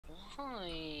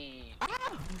behind.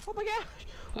 Ah! Oh my gosh!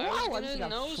 I Wow, was I just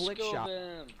gonna got flick no-scope shot.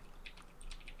 him.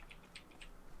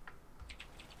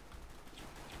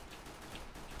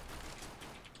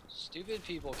 Stupid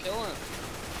people, kill him.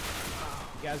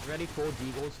 You guys ready? Full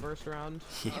Deagles first round?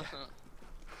 Yeah.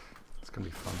 It's gonna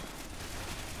be fun.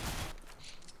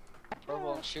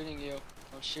 Purple, I'm shooting you.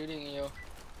 I'm shooting you.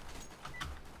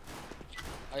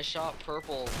 I shot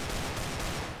purple.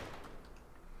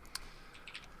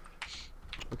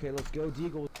 Okay, let's go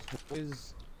Deagles.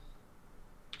 Boys.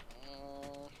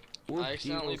 Ooh, I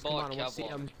accidentally Deagles, come bought on, I want to see Kevlar.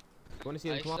 him. I want to see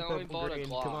him. I Come on, accidentally purple, bought a green.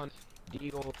 Glock. Come on,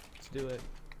 Deagles. Let's do it.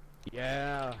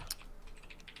 Yeah.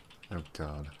 Oh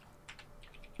god.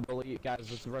 Well, you guys,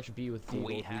 let's rush B with Deagles.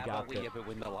 We have got a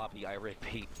weeaboo in the lobby, I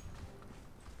repeat.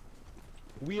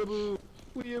 Weeaboo!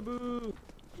 Weeaboo!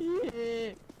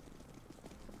 Yeah!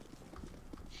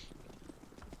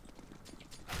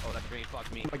 Oh, that green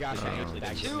fucked me. Oh my gosh, I usually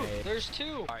that didn't. Two! grenade. There's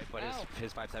two! Alright, but Ow.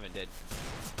 his 5.7 did.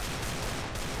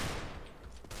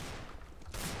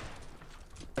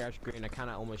 Gosh, green, I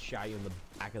kinda almost shot you in the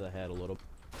back of the head a little.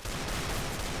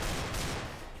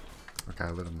 Okay,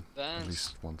 I lit him Vents. at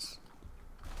least once.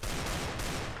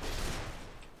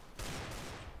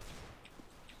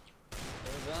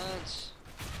 They're vents.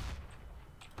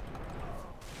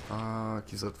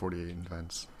 He's at 48 in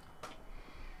vents.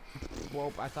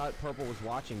 Well, I thought purple was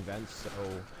watching vents, so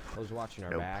I was watching our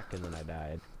Nope. back, and then I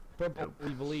died. Purple, Nope. we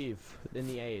believe in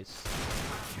the ace.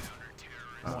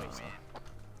 Nice.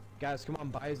 Guys, come on,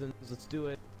 Bisons, let's do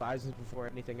it. Bisons before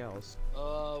anything else.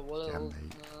 What Yeah, else?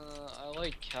 mate. I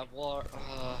like Kevlar.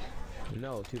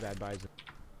 No, too bad, Bison.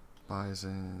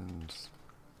 Bisons.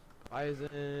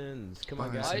 Bisons, come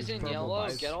on, guys. Bison. Bison Purple yellow,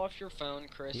 Bison. get off your phone,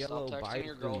 Chris. Yellow Stop texting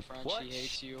your Bison. girlfriend. What? She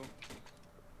hates you.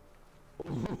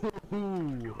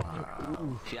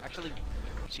 Ooh. She actually,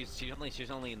 she's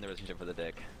only in the relationship for the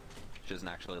dick. She doesn't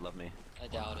actually love me. I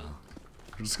doubt it.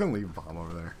 I'm just gonna leave a bomb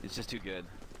over there. It's just too good.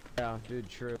 Yeah, dude,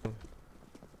 true.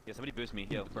 Yeah, somebody boost me.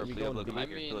 Yo, Let me Blue, go Blue, in come the I back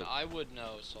here. mean, Blue. I would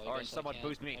know, so I Alright, guess someone I can't,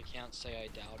 boost me. I can't say I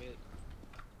doubt it.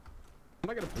 I'm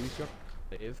not gonna boost you,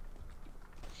 Dave.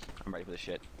 I'm ready for this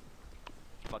shit.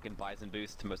 Fucking Bison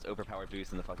boost, most overpowered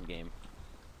boost in the fucking game.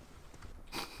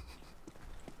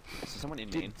 Is someone in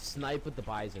main? Dude, snipe with the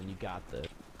Bison, you got this.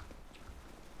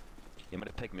 You might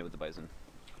have picked me with the Bison.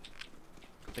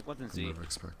 I think one's in I Z. never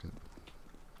expected.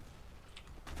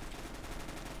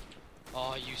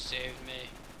 Oh, you saved me.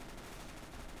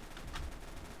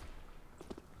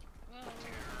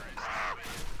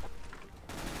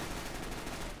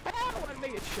 Oh, I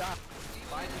make it shot.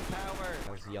 Bison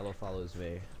power! As yellow follows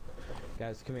V.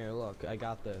 Guys, come here, look, I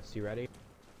got this. You ready?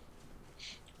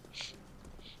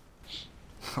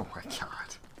 Oh my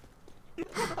god.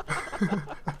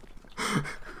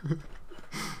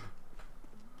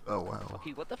 Oh wow.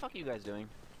 Fucky, what the fuck are you guys doing?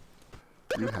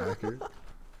 You hacker.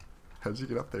 How'd you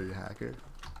get up there, you hacker?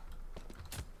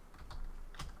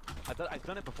 I've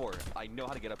done it before. I know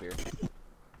how to get up here.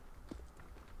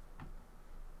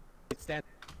 Stand.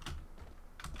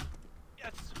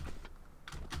 Yes!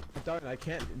 Darn, I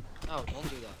can't. Oh, don't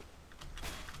do that.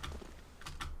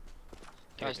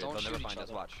 Guys, Okay, don't they'll shoot never each find us.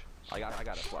 other. Watch. I got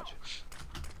us. Watch.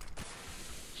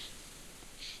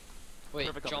 Wait,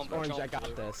 Perfect jump, Orange, jump, I got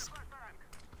Blue. this.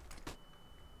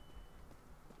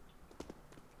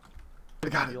 I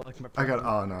got You it. like my I got it.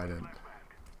 plan? Oh no, I didn't.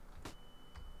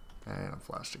 And I'm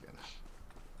flashed again.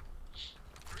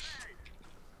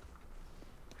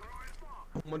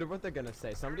 I wonder what they're gonna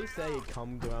say. Somebody say,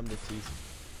 come down the T.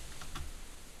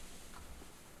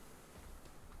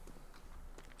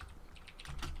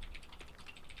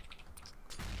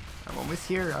 I'm almost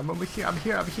here. I'm almost here. I'm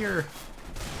here. I'm here.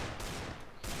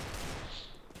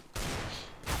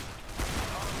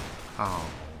 Oh.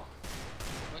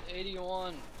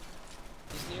 181.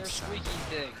 He's near a Sad. squeaky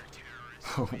thing.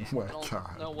 Oh my I don't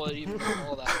god. know what even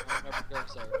all that never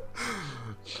goes there.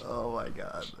 Oh my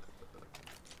god.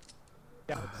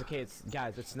 Yeah, it's okay. It's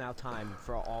guys. It's now time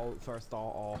for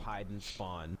all hide and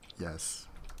spawn. Yes.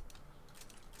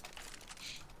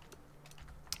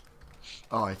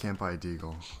 Oh, I can't buy a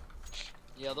deagle.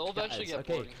 Yeah, they'll eventually Guys, get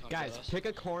bored okay, and come guys, to us. pick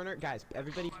a corner. Guys,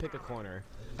 everybody pick a corner.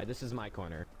 Alright, this is my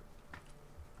corner.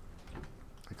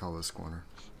 I call this corner.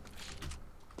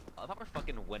 I thought we're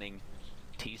fucking winning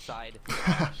T side. We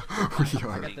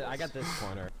are. I got this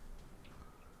corner.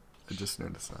 I just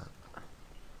noticed that.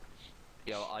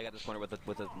 Yo, I got this corner with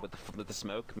the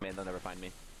smoke. Man, they'll never find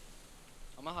me.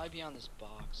 I'm gonna hide behind this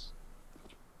box.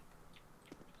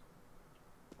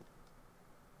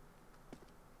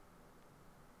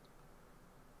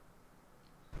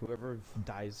 Whoever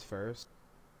dies first.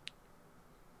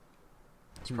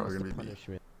 It's probably What's gonna the be me.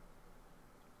 punishment?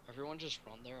 Everyone just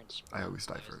run there and I always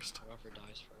die first. Whoever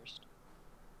dies first.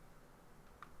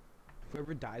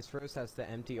 Whoever dies first has to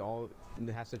empty all.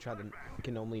 Has to try to.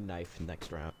 Can only knife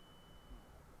next round.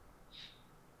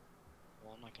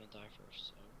 Well, I'm not gonna die first,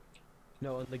 so.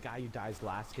 No, and the guy who dies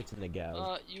last gets in the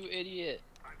go. You idiot.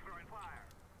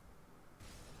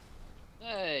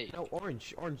 Hey. No,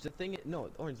 orange. The thing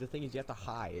is you have to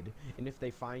hide, and if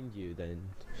they find you, then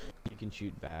you can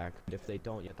shoot back. But if they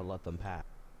don't, you have to let them pass.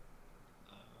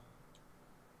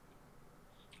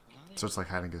 So it's like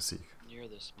hide and go seek. Near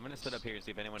this. I'm gonna sit up here and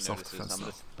see if anyone Self-defense notices. I'm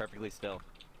though. just perfectly still.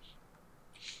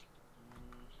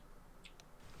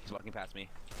 He's walking past me.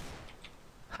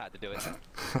 Had to do it.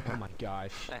 Oh my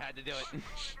gosh. I had to do it.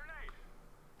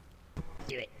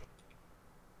 Do it.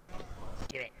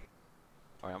 Do it.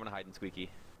 Alright, I'm gonna hide in Squeaky.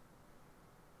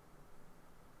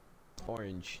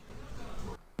 Orange.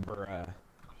 Bruh. I'm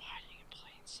hiding in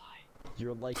plain sight.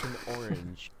 You're like an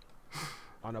orange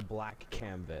on a black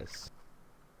canvas.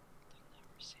 They'll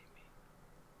never see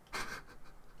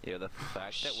me. Yeah, the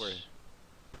fact that we're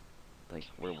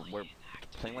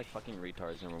playing like fucking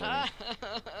retards and we're winning.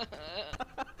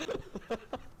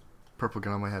 Purple,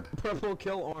 get on my head. Purple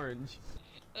kill orange.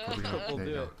 Purple, get on. Purple There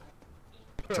you do go. it.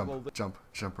 Purple Jump,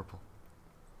 purple.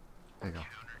 There you go.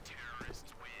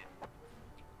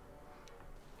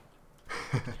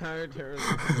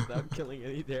 Counter-terrorism without killing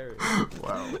any terrorists.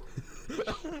 Wow.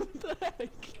 What the heck?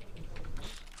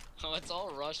 Oh, it's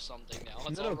all rush something now.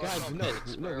 It's No, all rush guys, on no,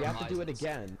 medics we where have to do it Bison's.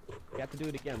 again. We have to do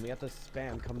it again. We have to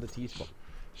spam come to T-spawn.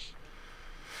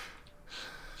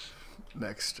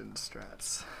 Next gen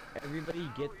strats. Everybody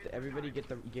get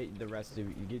the rest of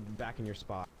you. Get back in your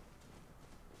spot.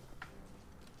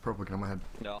 Purple, get on my head.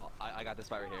 No, I got this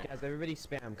spot right here. Guys, everybody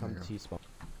spam come There to you go. T-spawn.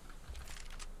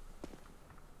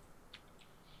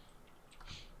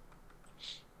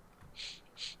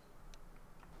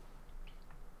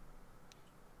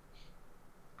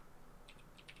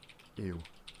 Ew.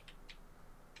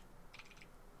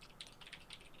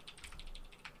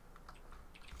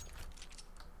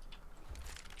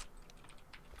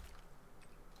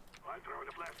 I'm throwing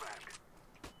a flashback.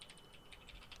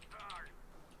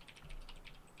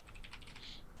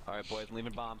 Alright, boys, I'm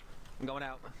leaving bomb. I'm going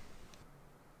out.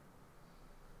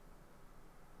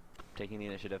 Taking the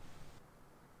initiative.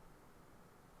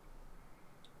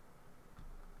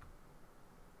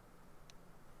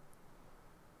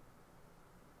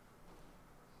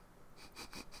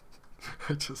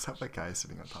 I just have a guy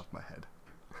sitting on top of my head.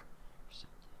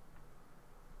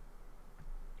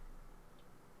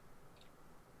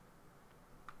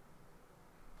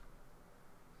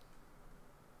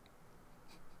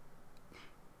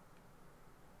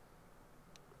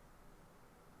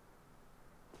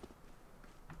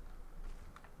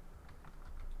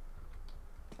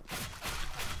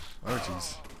 Oh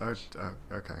jeez.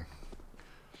 Okay.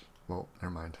 Well,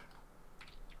 never mind.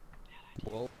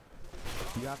 Well,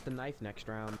 you have the knife next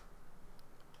round.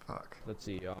 Fuck. Let's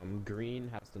see. Green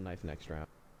has the knife next round.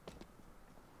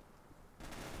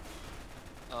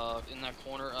 In that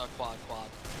corner, quad.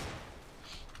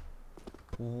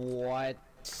 What?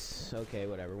 Okay,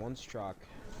 whatever. One's truck.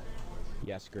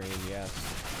 Yes, green. Yes.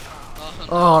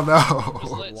 Oh It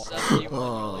was no! lit 71.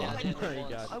 Oh. Yeah, I did Oh my it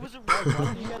God. once.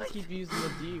 Why do you guys keep using the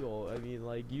deagle? I mean,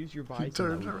 like, use your bison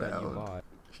turned that you around. bought.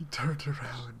 He turned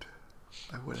around.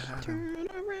 I would have had him. Turn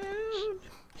around.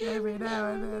 Every now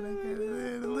and then I get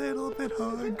a little bit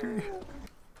hungry.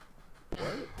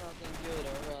 Nothing good,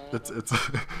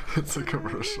 alright. It's a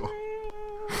commercial.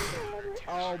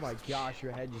 Oh my gosh,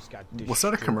 your head just got destroyed. What's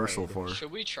that a commercial for?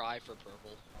 Should we try for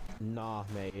purple? Nah,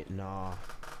 mate, nah. I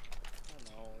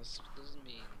don't know. This doesn't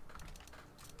mean.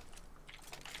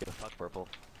 Get the fuck purple.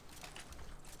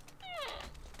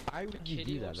 Why would you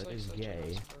Kitty do that? looks That like is such a gay.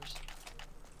 nice person.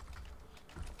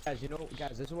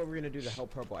 Guys, this is what we're gonna do to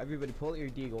help purple. Everybody pull out your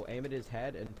deagle, aim at his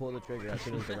head, and pull the trigger as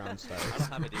soon as the round I starts.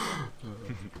 don't have a deal.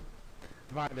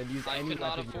 Fine, then use I any could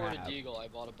not weapon you afford a have. deagle. I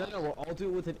bought a No, bike. no, we'll all do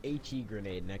it with an HE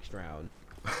grenade next round.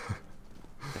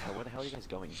 Where the hell are you guys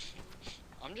going?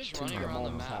 I'm just To running my around the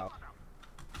mom's map. house.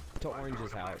 To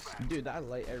Orange's house. Dude, I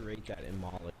rate that in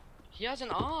Molly. He has an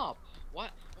op.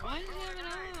 What? Why does he have an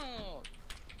op?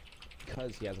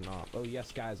 Because he has an op. Oh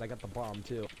yes, guys, I got the bomb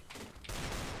too.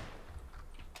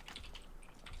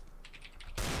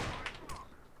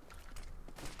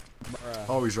 Bruh.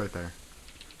 Oh, he's right there.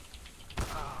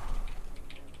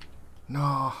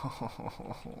 No.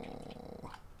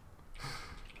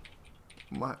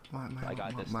 My I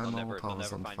got this. my They'll never Molotov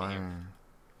is on find me here. fire.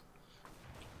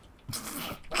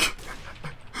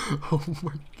 Oh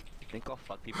my. Think I'll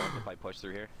fuck people up if I push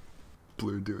through here?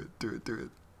 Blue, do it.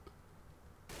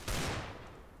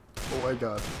 Oh my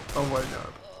god. Oh my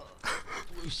god.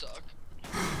 You suck.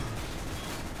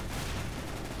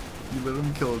 You let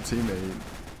him kill a teammate.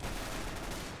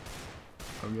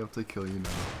 I'm gonna have to kill you now.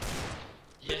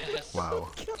 Yes. Wow.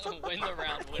 Win the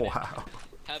round. Win Wow. it.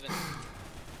 Heaven.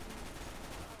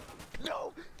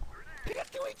 No! He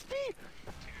got 2 HP!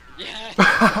 Yes.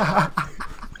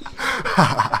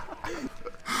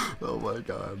 Oh my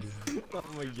god. Oh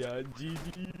my god,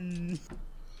 GG.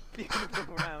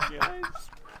 Beautiful round, guys.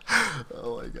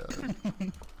 Oh my god.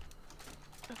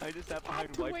 I just sat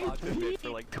behind white box of it for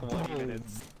like 20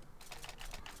 minutes.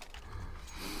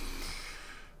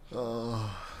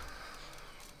 Oh.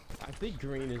 I think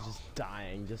green is just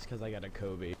dying just because I got a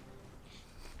Kobe.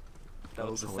 That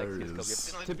was the hilarious.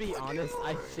 sexiest Kobe. To be honest,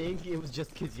 I think it was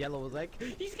just because Yellow was like,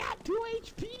 he's got 2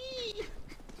 HP!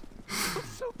 I'm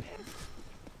so pissed.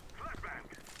 Flashbang.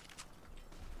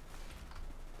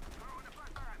 Throwing a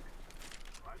flashbang.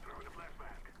 I'm throwing a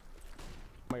flashbang.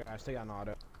 Oh my gosh, they got an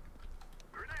auto.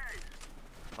 Grenade.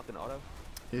 Fucking auto.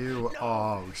 Ew.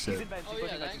 Oh He's shit. in vents, Oh, he's yeah,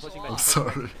 pushing vents, thanks he's pushing a I'm lot.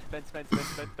 sorry.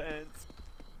 vents.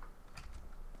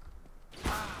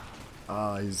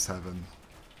 Ah, he's heaven.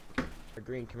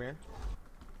 Green, come here.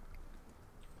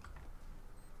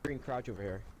 Green, crouch over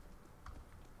here.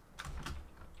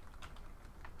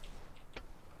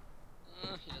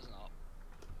 He doesn't know.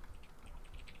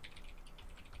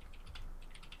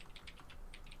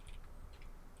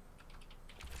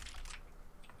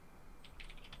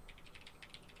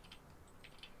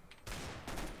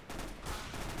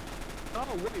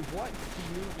 Oh, wait, what? He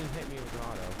moved and hit me with an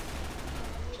auto.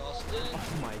 Justin. Oh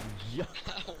my god.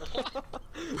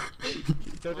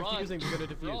 They're Run. defusing, we're gonna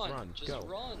defuse. Run, Just go.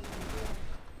 run.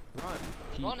 Run.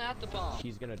 Run at the bomb.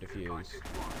 He's gonna defuse.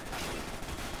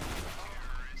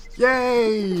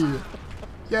 Yay!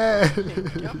 Yay!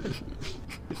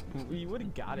 You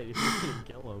would've got it if you didn't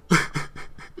kill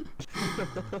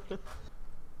him.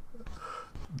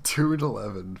 2 and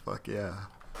 11. Fuck yeah.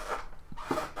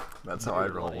 That's how I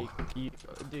Dude, roll.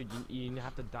 like, dude, you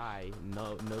have to die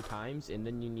no times, and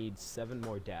then you need 7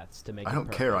 more deaths to make I it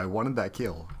don't care. I perfect. wanted that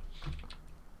kill.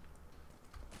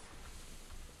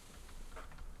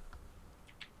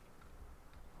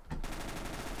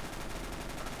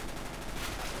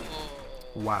 Oh.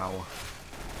 Wow.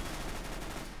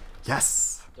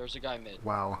 Yes. There's a guy mid.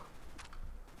 Wow.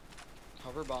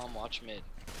 Cover bomb, watch mid.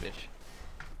 Bitch.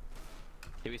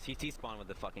 He was CT spawn with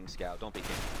the fucking scout. Don't be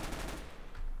kidding.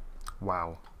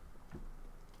 Wow.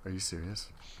 Are you serious?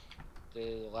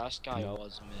 The last guy No.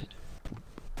 was mid.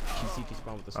 He CT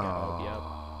spawn with the scout.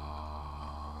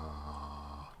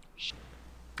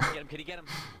 Yep. Get him, kitty, get him.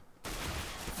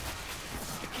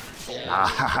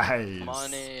 Nice.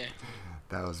 Money.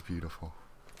 That was beautiful.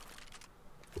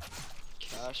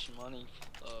 Cash money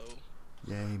flow.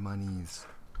 Yay, monies.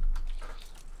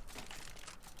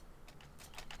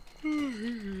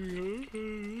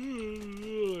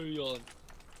 Yawn.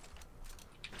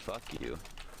 Fuck you.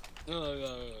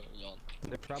 Yawn.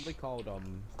 They're probably called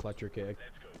clutch or kick.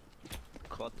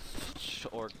 Clutch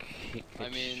or kick. I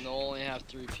mean, they'll only have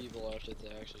 3 people after they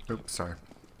actually. Oops, sorry.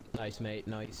 Nice, mate.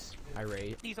 Nice.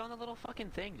 Irate. He's on the little fucking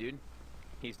thing, dude.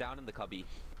 He's down in the cubby.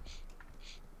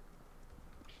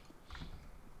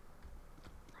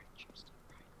 Right, Justin,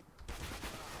 right.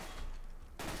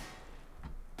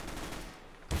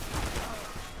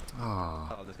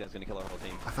 Oh, Oh, this guy's gonna kill our whole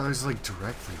team. I thought it was like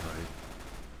directly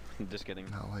right. Just kidding.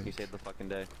 Not like- He saved the fucking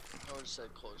day. I would've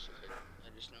said closer. I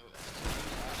just knew it.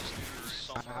 I just knew it was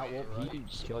somewhere Well, here, he right?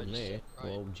 So I killed just me. said right.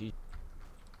 Well, gee.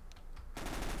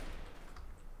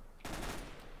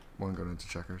 One going into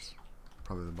checkers.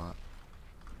 Probably the bot.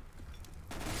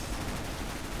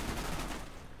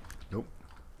 Nope.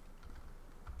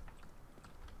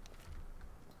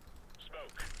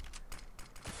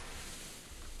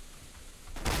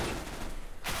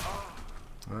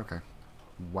 Okay.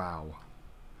 Wow.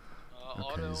 Okay,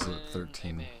 Auto he's at and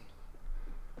 13. A-man.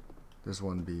 There's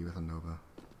one B with a Nova.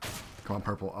 Come on,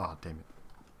 purple. Ah, damn it.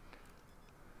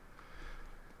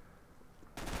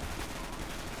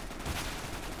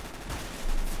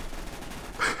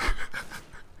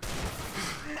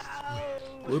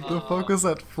 What the fuck was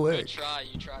that You flick? tried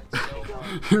so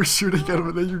hard. You're shooting at him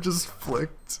and then you just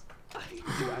flicked.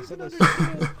 Dude, I saw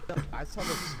the I saw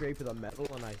the scrape of the metal,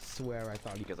 and I swear I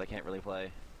thought he. Because I can't really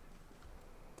play.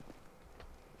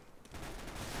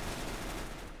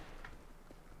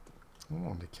 I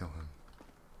wanted to kill him.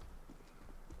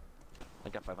 I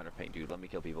got 500 paint, dude. Let me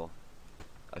kill people.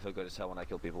 I feel good as hell when I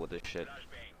kill people with this shit.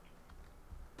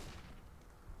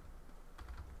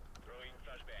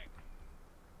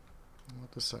 I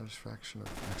want the satisfaction of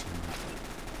actually.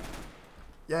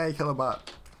 Yay, kill a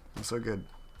bot. I'm so good.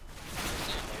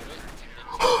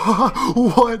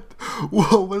 What?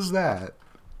 What was that?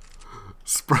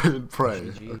 Spray and pray.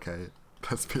 GG. Okay,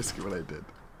 that's basically what I did.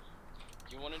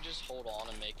 You want to just hold on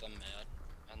and make them mad,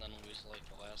 and then lose like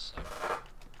the last second.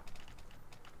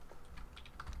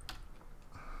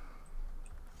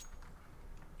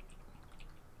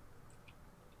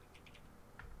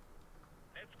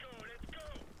 Let's go, let's go.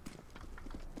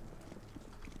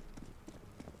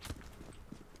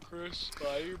 Chris,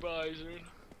 buy your Bison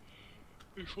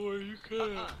before you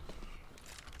can.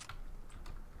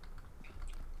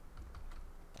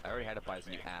 I already had a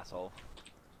Bison, you asshole.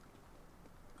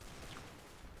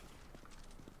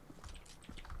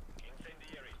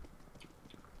 Incendiary.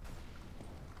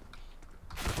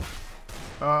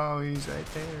 Oh, he's right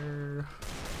there.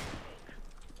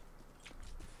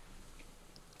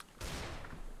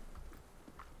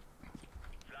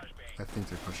 I think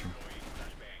they're pushing.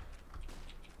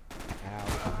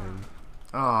 Ow.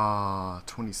 Ah,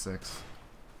 26.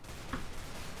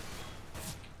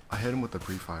 I hit him with the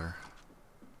pre-fire.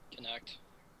 Connect.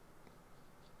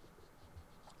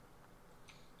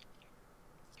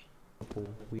 Purple,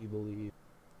 we believe.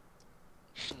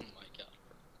 Oh my god.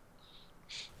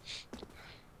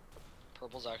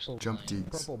 Purple's actually Jump playing.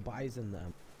 deeks. Purple Bison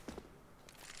them.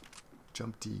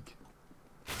 Jump deek.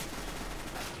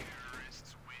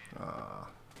 Ah.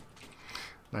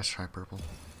 Nice try, purple.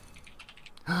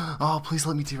 Oh, please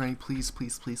let me derank. Please,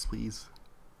 please, please, please.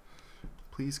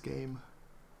 Please, game.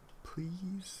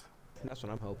 Please. That's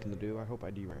what I'm hoping to do. I hope I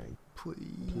derank.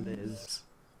 Please.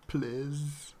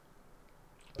 Please.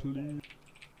 Please.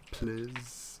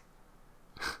 Please.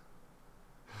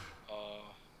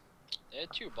 They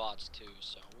had 2 bots too,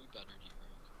 so we better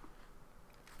derank.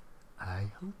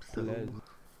 I hope so.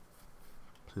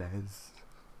 Please.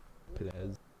 Please.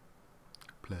 Please.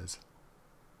 Please.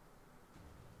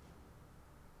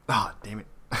 Ah, damn it.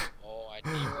 Oh, I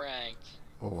deranked.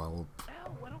 Oh, well.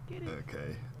 Ow, I don't get it.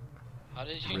 Okay. How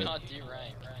did you Rip. not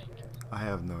derank? I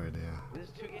have no idea. This is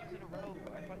 2 games in a row.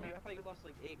 I thought you lost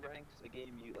like 8 ranks a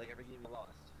game. Every game you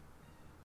lost.